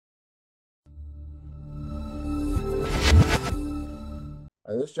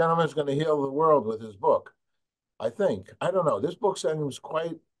This gentleman's going to heal the world with his book. I think. I don't know. This book seems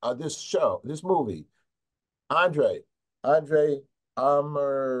quite, this movie, Andrei, Andrei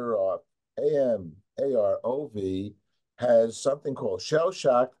Amarov, Amarov, has something called Shell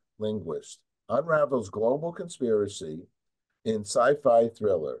Shock Linguist, unravels global conspiracy in sci-fi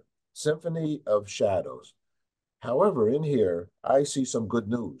thriller, Symphony of Shadows. However, in here, I see some good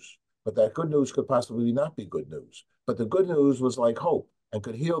news, but that good news could possibly not be good news. But the good news was like hope and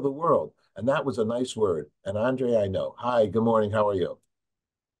could heal the world. And that was a nice word. And Andre, I know. Hi, good morning. How are you?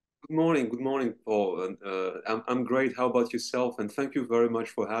 Good morning, Paul. And I'm great. How about yourself? And thank you very much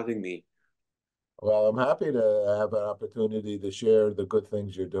for having me. Well, I'm happy to have an opportunity to share the good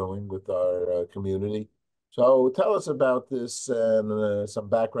things you're doing with our community. So tell us about this and some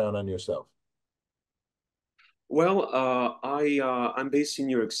background on yourself. I'm based in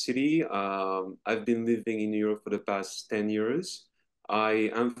New York City. I've been living in New York for the past 10 years.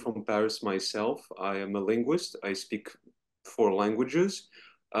 I am from Paris myself. I am a linguist. I speak four languages.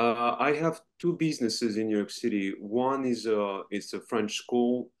 I have two businesses in New York City. One is it's a French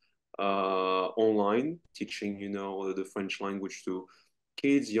school online, teaching the French language to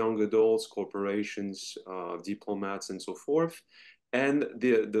kids, young adults, corporations, diplomats, and so forth. And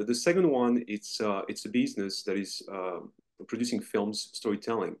the second one, it's a business that is producing films,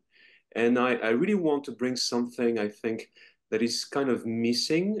 storytelling. And I really want to bring something I think that is kind of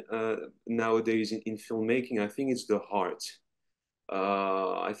missing nowadays in filmmaking. I think it's the heart.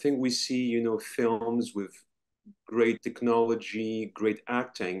 I think we see, films with great technology, great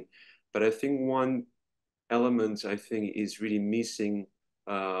acting, but I think one element I think is really missing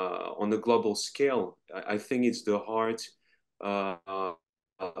on a global scale. I think it's the heart,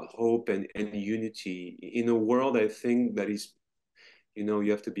 hope, and unity in a world I think that is,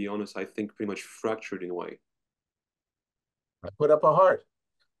 you have to be honest, I think pretty much fractured in a way. I put up a heart.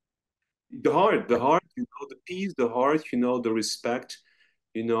 The heart, the peace, the heart, the respect,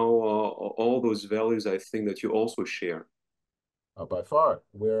 all those values I think that you also share. By far.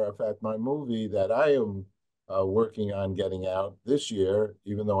 Where, in fact, my movie that I am working on getting out this year,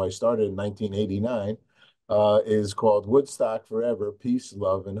 even though I started in 1989, is called Woodstock Forever: Peace,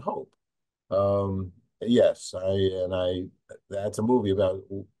 Love, and Hope. Um, yes, that's a movie about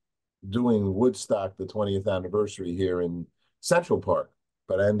doing Woodstock, the 20th anniversary here in Central Park,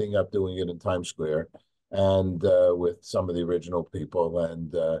 but ending up doing it in Times Square and with some of the original people.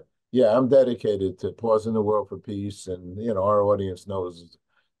 And yeah, I'm dedicated to pausing the world for peace. And, our audience knows,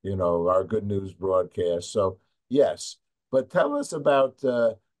 our good news broadcast. So, yes. But tell us about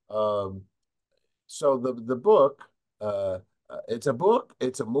so the book, it's a book,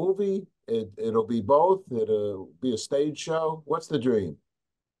 it's a movie, it'll be both, it'll be a stage show. What's the dream?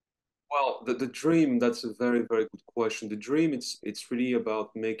 Well, the dream, that's a very, very good question. The dream, it's really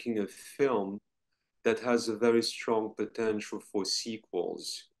about making a film that has a very strong potential for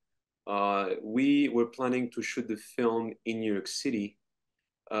sequels. We were planning to shoot the film in New York City.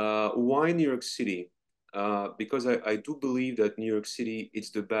 Why New York City? Because I do believe that New York City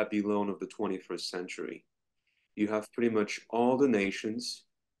is the Babylon of the 21st century. You have pretty much all the nations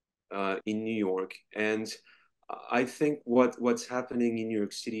in New York, and I think what's happening in New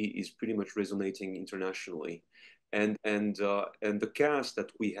York City is pretty much resonating internationally, and the cast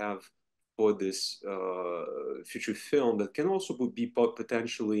that we have for this future film that can also be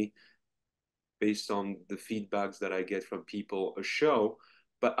potentially based on the feedbacks that I get from people a show,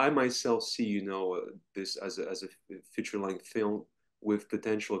 but I myself see this as a feature length film with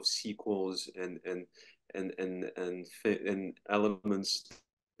potential of sequels and elements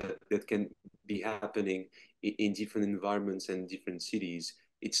that can be happening in different environments and different cities.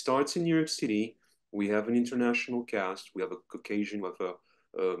 It starts in New York City. We have an international cast. We have a Caucasian, we have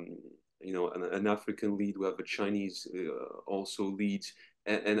an African lead. We have a Chinese also lead.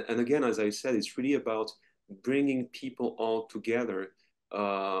 And again, as I said, it's really about bringing people all together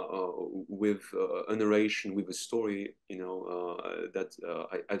with a narration, with a story, that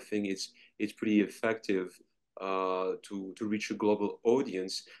I think it's pretty effective to reach a global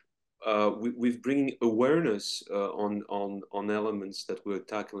audience. With bringing awareness on elements that we're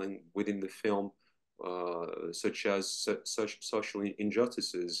tackling within the film, such as such social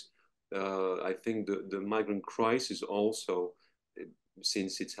injustices. I think the migrant crisis also,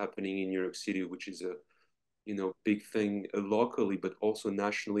 since it's happening in New York City, which is a big thing locally, but also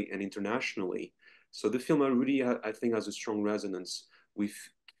nationally and internationally. So the film really, I think, has a strong resonance with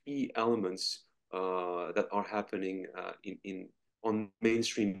key elements that are happening in on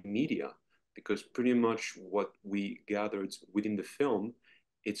mainstream media, because pretty much what we gathered within the film,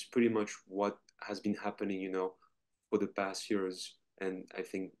 it's pretty much what has been happening, for the past years and I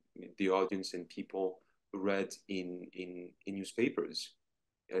think the audience and people read in newspapers.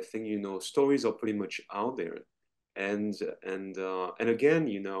 I think, stories are pretty much out there, and and again,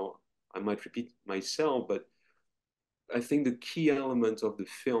 I might repeat myself, but I think the key element of the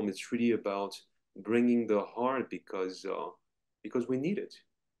film is really about bringing the heart, because we need it.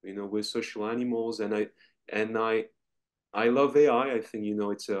 We're social animals, and I love AI. I think,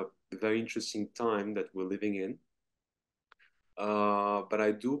 it's a very interesting time that we're living in. But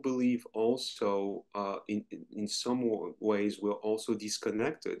I do believe also, in some ways, we're also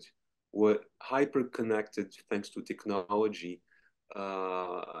disconnected. We're hyper connected thanks to technology,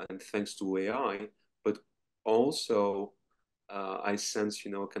 and thanks to AI, but also, I sense,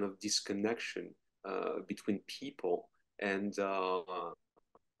 kind of disconnection between people, and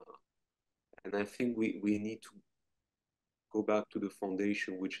I think we need to go back to the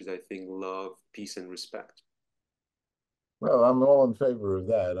foundation, which is, I think, love, peace, and respect. Well, I'm all in favor of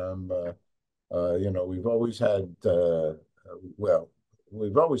that. We've always had, well,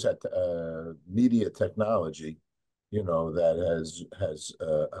 we've always had media technology, that has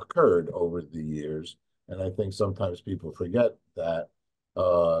occurred over the years, and I think sometimes people forget that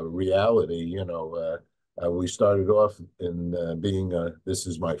reality. We started off in being this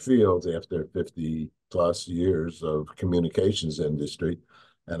is my field after 50 plus years of communications industry,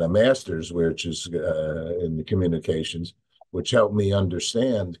 and a master's, which is in the communications, which helped me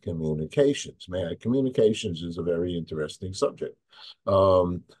understand communications. Man, communications is a very interesting subject.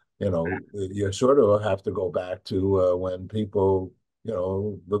 You sort of have to go back to when people,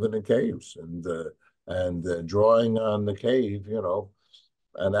 living in caves and drawing on the cave,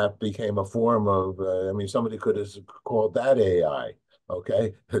 and that became a form of. I mean, somebody could have called that AI.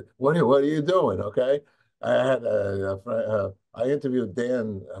 Okay, what are you doing? Okay, I interviewed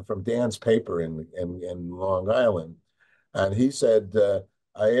Dan from Dan's paper in Long Island, and he said,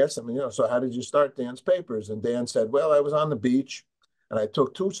 I asked him, so how did you start Dan's papers? And Dan said, well, I was on the beach and I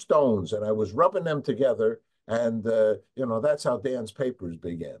took two stones and I was rubbing them together. And, that's how Dan's papers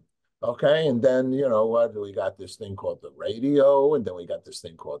began. Okay. And then, what? We got this thing called the radio. And then we got this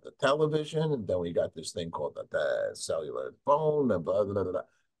thing called the television. And then we got this thing called the cellular phone and blah, blah, blah,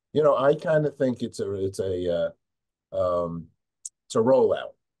 blah. I kind of think it's a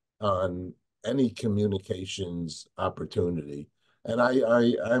rollout on any communications opportunity. And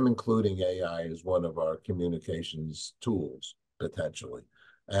I'm including AI as one of our communications tools potentially.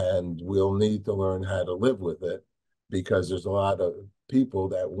 And we'll need to learn how to live with it because there's a lot of people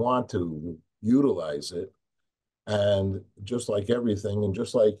that want to utilize it. And just like everything, and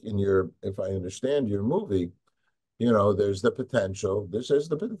just like if I understand your movie, there's the potential. This is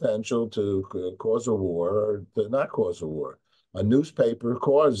the potential to cause a war or to not cause a war. A newspaper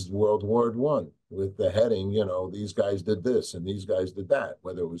caused World War I with the heading, these guys did this and these guys did that,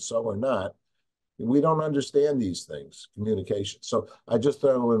 whether it was so or not. We don't understand these things, communication. So I just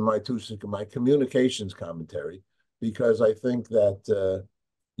throw in my communications commentary because I think that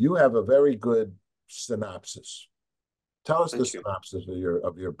you have a very good synopsis. Tell us the Thank you. synopsis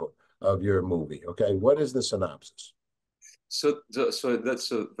of your book of your movie. Okay, what is the synopsis? So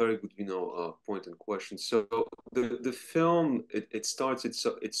that's a very good, point and question. So the film, it starts.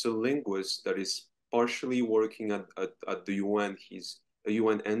 It's a linguist that is partially working at the UN. He's a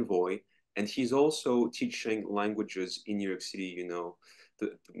UN envoy, and he's also teaching languages in New York City. To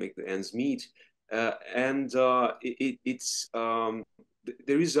make the ends meet. And it's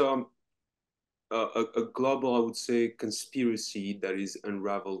there is a global, I would say, conspiracy that is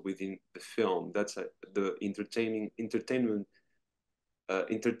unraveled within the film. That's the entertaining,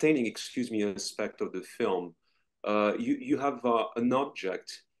 excuse me, aspect of the film. You have an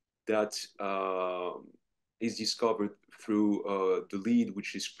object that is discovered through the lead,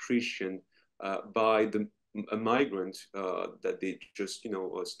 which is Christian, by a migrant that they just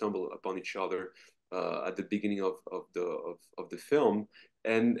stumble upon each other at the beginning of the film,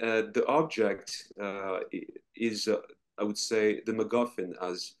 and the object is, I would say, the MacGuffin,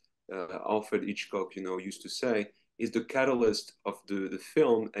 as Alfred Hitchcock, used to say, is the catalyst of the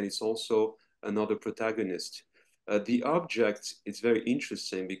film, and it's also another protagonist. The object is very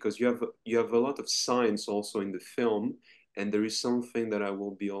interesting because you have a lot of science also in the film, and there is something that I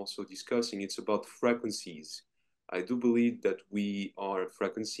will be also discussing. It's about frequencies. I do believe that we are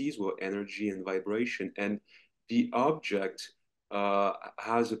frequencies, we're energy and vibration, and the object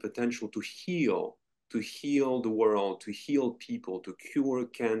has a potential to heal the world, to heal people, to cure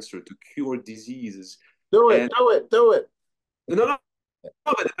cancer, to cure diseases. Do it, And do it, do it. no, no,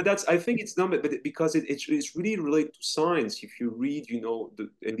 No, but that's, I think it's not, but because it's really related to science. If you read,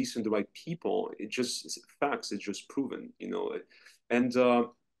 and listen to the right people, it just it's facts. It's just proven, and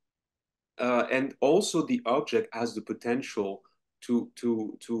and also the object has the potential to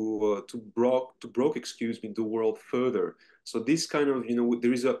broke, excuse me, the world further. So this kind of,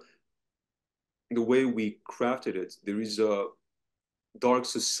 there is a the way we crafted it. There is a dark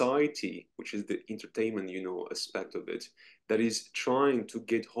society, which is the entertainment, aspect of it, that is trying to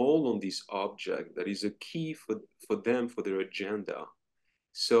get hold on this object that is a key for them, for their agenda.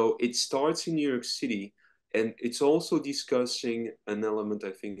 So it starts in New York City, and it's also discussing an element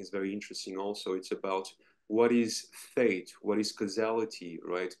I think is very interesting also. It's about what is fate, what is causality,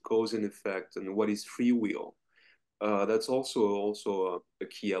 right? Cause and effect, and what is free will. That's also a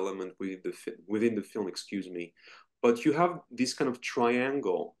key element within the film, excuse me. But you have this kind of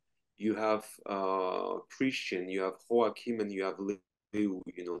triangle. You have Christian, you have Joachim, and you have Lou,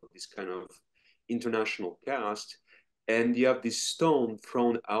 this kind of international cast, and you have this stone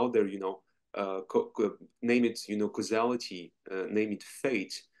thrown out there, name it, causality, name it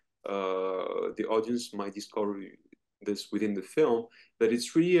fate. The audience might discover this within the film, that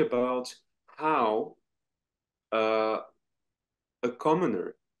it's really about how uh, a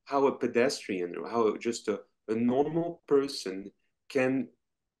commoner, how a pedestrian, or how just a normal person can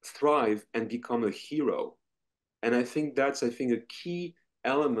thrive and become a hero. And I think that's, I think, a key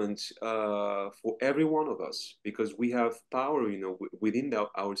element for every one of us, because we have power, within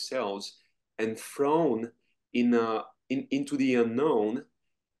ourselves, and thrown into the unknown.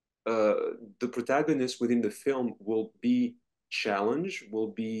 The protagonist within the film will be challenged,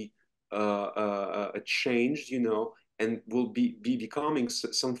 will be changed, and will be becoming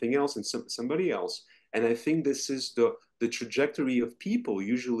something else and somebody else. And I think this is the trajectory of people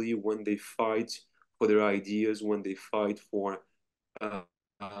usually when they fight for their ideas, when they fight for uh,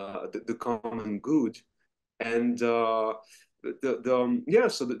 the common good. And yeah,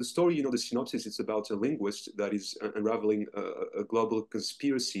 so the story, the synopsis, it's about a linguist that is unraveling a global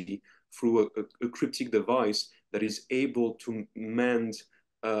conspiracy through a cryptic device that is able to mend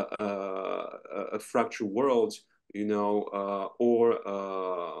a fractured world, or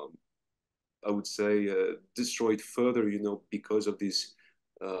I would say destroy it further, because of this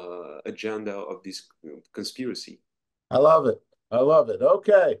agenda of this conspiracy. I love it. I love it.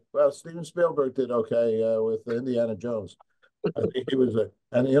 Okay. Well, Steven Spielberg did okay with Indiana Jones. I think he was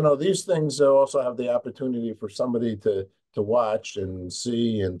and these things also have the opportunity for somebody to watch and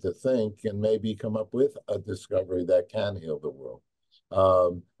see and to think and maybe come up with a discovery that can heal the world.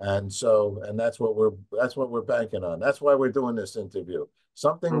 And that's what we're banking on. That's why we're doing this interview.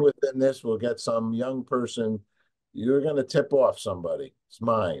 Something within this will get some young person. You're going to tip off somebody's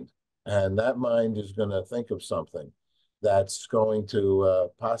mind, and that mind is going to think of something that's going to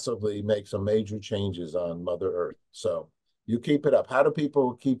possibly make some major changes on Mother Earth. So you keep it up. How do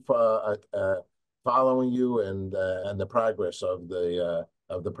people keep following you and the progress of the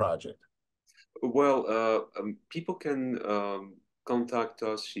project? Well, people can contact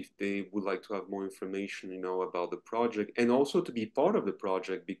us if they would like to have more information, about the project, and also to be part of the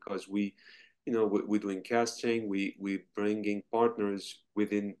project, because we're doing casting, we're bringing partners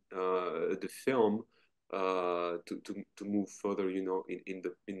within the film to move further, in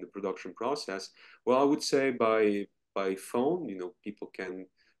the production process. Well, I would say by phone, people can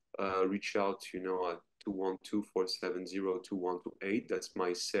reach out, at 212-470-2128. That's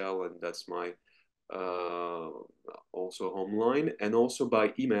my cell, and that's my uh, also home line, and also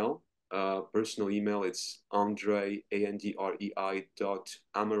by email, personal email. It's Andrei, Andrei dot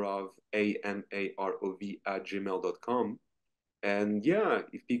Amarov, Amarov at gmail.com. And yeah,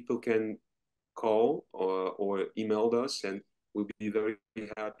 if people can call or email us, and we'll be very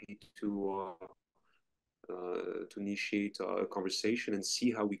happy to initiate a conversation and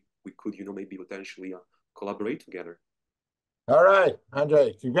see how we could, maybe potentially collaborate together. All right,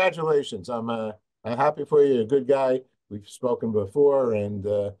 Andrei, congratulations. I'm happy for you. You're a good guy. We've spoken before, and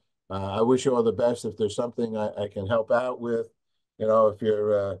I wish you all the best. If there's something I can help out with, if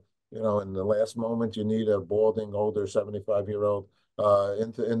you're in the last moment you need a balding older 75-year-old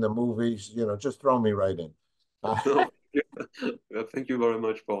in the movies, just throw me right in. No, thank you very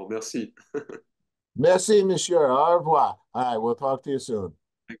much, Paul. Merci. Merci, monsieur. Au revoir. All right, we'll talk to you soon.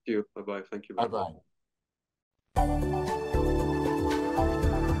 Thank you. Bye bye. Thank you Bye very much. bye.